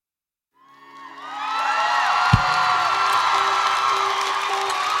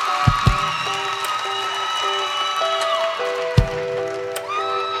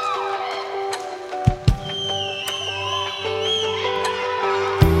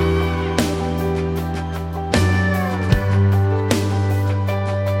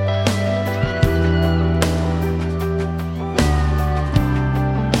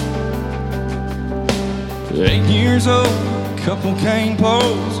years old, couple cane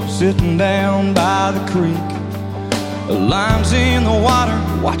poles sitting down by the creek. The limes in the water,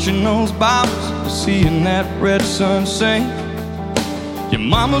 watching those bobs, seeing that red sun sink. Your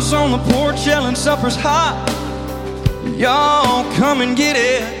mama's on the porch yelling supper's hot. Y'all come and get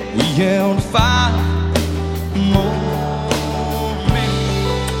it. We yelled 5 more minutes.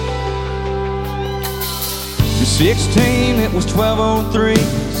 You're 16, it was 12:03,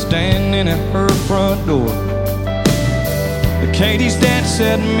 standing at her front door. Katie's dad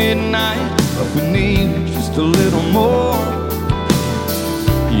said midnight, but we need just a little more.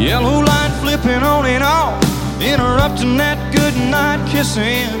 Yellow light flipping on and off, interrupting that good night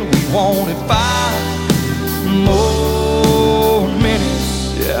kissing. We wanted 5 more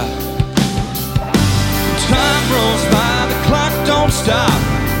minutes, yeah. Time rolls by, the clock don't stop.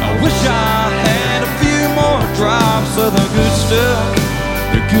 I wish I had a few more drops of the good stuff,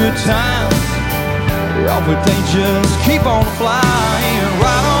 the good times. Oh, but they just keep on flying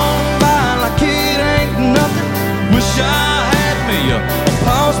right on by like it ain't nothing. Wish I had me a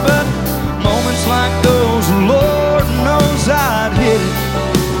pause button. Moments like those, Lord knows I'd hit it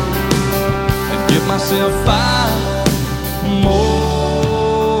and give myself 5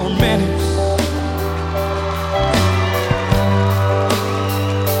 more minutes.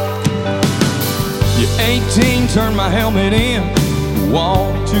 You're 18, turn my helmet in,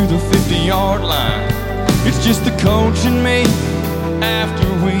 walk to the 50-yard line. It's just the coach and me after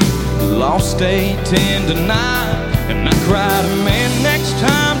we lost 8-10-9. And I cried, man, next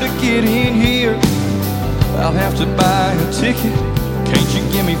time to get in here I'll have to buy a ticket. Can't you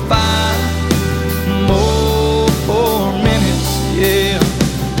give me 5 more minutes, yeah.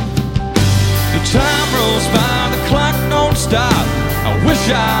 The time rolls by, the clock don't stop. I wish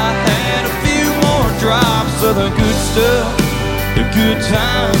I had a few more drops of the good stuff, the good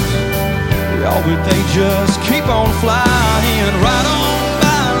times. Oh, but they just keep on flying right on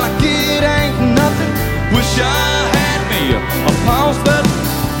by like it ain't nothing. Wish I had me a pause button.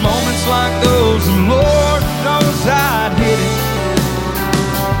 Moments like those, Lord knows I'd hit it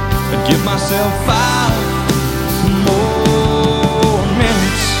and give myself 5 more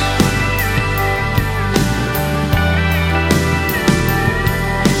minutes.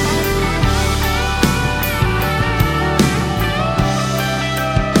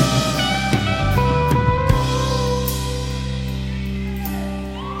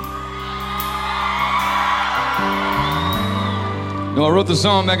 I wrote the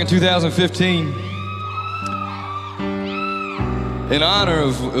song back in 2015 in honor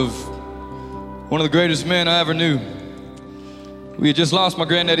of one of the greatest men I ever knew. We had just lost my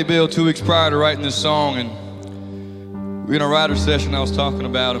granddaddy Bill 2 weeks prior to writing this song, and we were in a writer's session. I was talking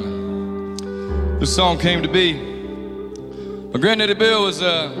about him. This song came to be. My granddaddy Bill was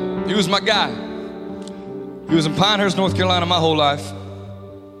he was my guy. He was in Pinehurst, North Carolina my whole life,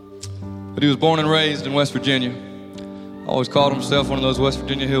 but he was born and raised in West Virginia. Always called himself one of those West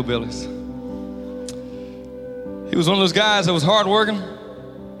Virginia hillbillies. He was one of those guys that was hardworking,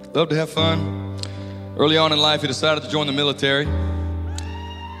 loved to have fun. Early on in life, he decided to join the military,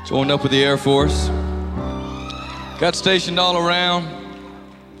 joined up with the Air Force, got stationed all around,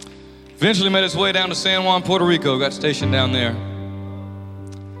 eventually made his way down to San Juan, Puerto Rico, got stationed down there.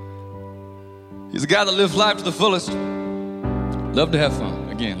 He's a guy that lived life to the fullest, loved to have fun.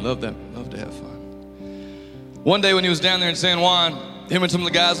 Again, loved to have fun. One day when he was down there in San Juan, him and some of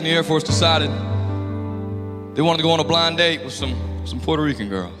the guys in the Air Force decided they wanted to go on a blind date with some Puerto Rican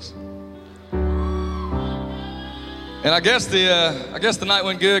girls. And I guess the night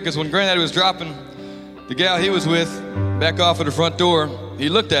went good, because when Granddaddy was dropping the gal he was with back off at the front door, he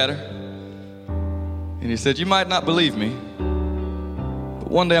looked at her and he said, "You might not believe me,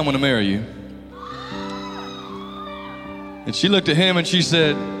 but one day I'm going to marry you." And she looked at him and she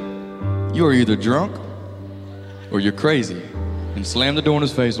said, "You are either drunk or you're crazy," and slammed the door in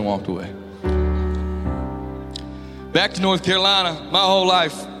his face and walked away. Back to North Carolina, my whole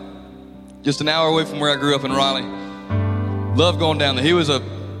life, just an hour away from where I grew up in Raleigh. Loved going down there. He was a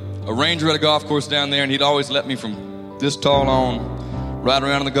ranger at a golf course down there, and he'd always let me from this tall on ride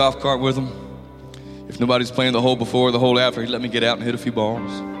around in the golf cart with him. If nobody's playing the hole before or the hole after, he'd let me get out and hit a few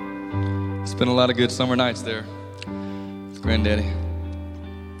balls. Spent a lot of good summer nights there with Granddaddy.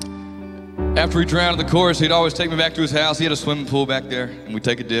 After he'd rounded the course, he'd always take me back to his house. He had a swimming pool back there, and we'd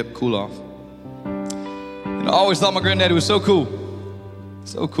take a dip, cool off. And I always thought my granddaddy was so cool,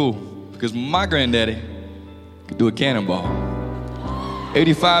 because my granddaddy could do a cannonball.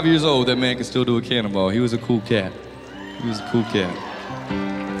 85 years old, that man could still do a cannonball. He was a cool cat.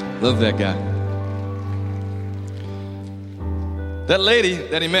 Love that guy. That lady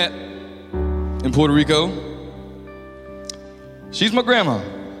that he met in Puerto Rico, She's my grandma.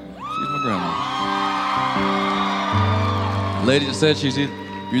 She's my grandma. Lady that said she's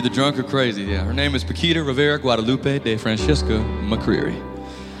either drunk or crazy. Yeah, her name is Paquita Rivera Guadalupe de Francisca McCreery.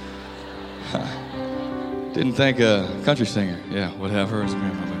 Didn't think a country singer, yeah, would have her as a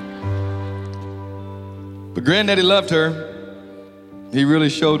grandmother. But Granddaddy loved her. He really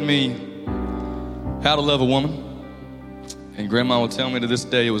showed me how to love a woman. And Grandma will tell me to this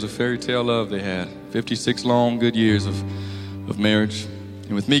day it was a fairy tale love they had. 56 long, good years of marriage.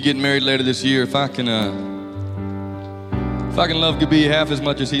 And with me getting married later this year, if I can love Gabi half as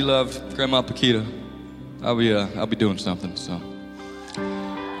much as he loved Grandma Paquita, I'll be doing something. So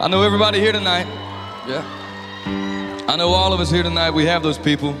I know everybody here tonight. Yeah. I know all of us here tonight, we have those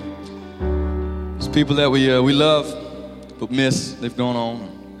people. Those people that we love but miss. They've gone on.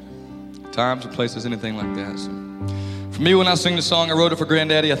 Times or places, anything like that. So for me, when I sing the song, I wrote it for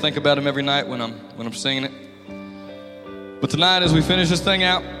Granddaddy. I think about him every night when I'm singing it. But tonight, as we finish this thing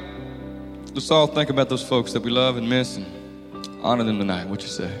out, let's all think about those folks that we love and miss and honor them tonight. What you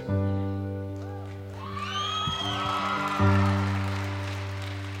say?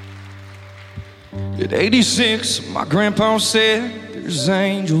 At 86, my grandpa said, there's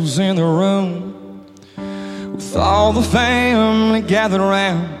angels in the room. With all the family gathered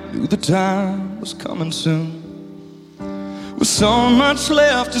around, knew the time was coming soon. With so much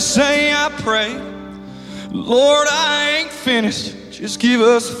left to say, I pray, Lord, I ain't finished. Just give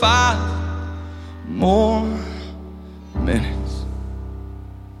us 5 more minutes.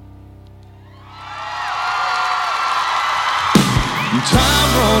 And time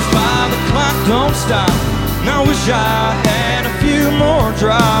rolls by, the clock don't stop. And I wish I had a few more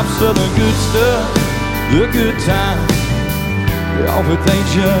drops of the good stuff, the good times. Oh, but they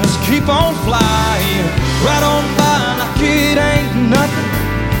just keep on flying right on by like it ain't nothing.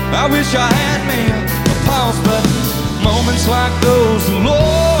 I wish I had me a pause button. Moments like those,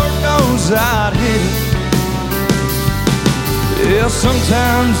 Lord knows I'd hit it. Yeah,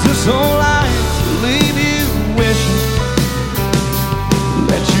 sometimes this whole life will leave you wishing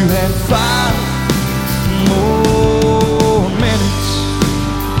that you had 5 more minutes.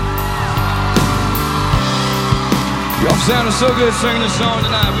 Y'all sounded so good singing this song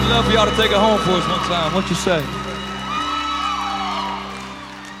tonight. We'd love for y'all to take it home for us one time. What you say?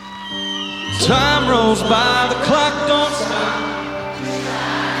 Time rolls by, the clock don't stop.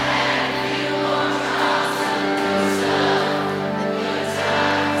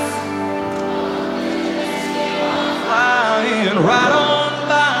 Flying right on.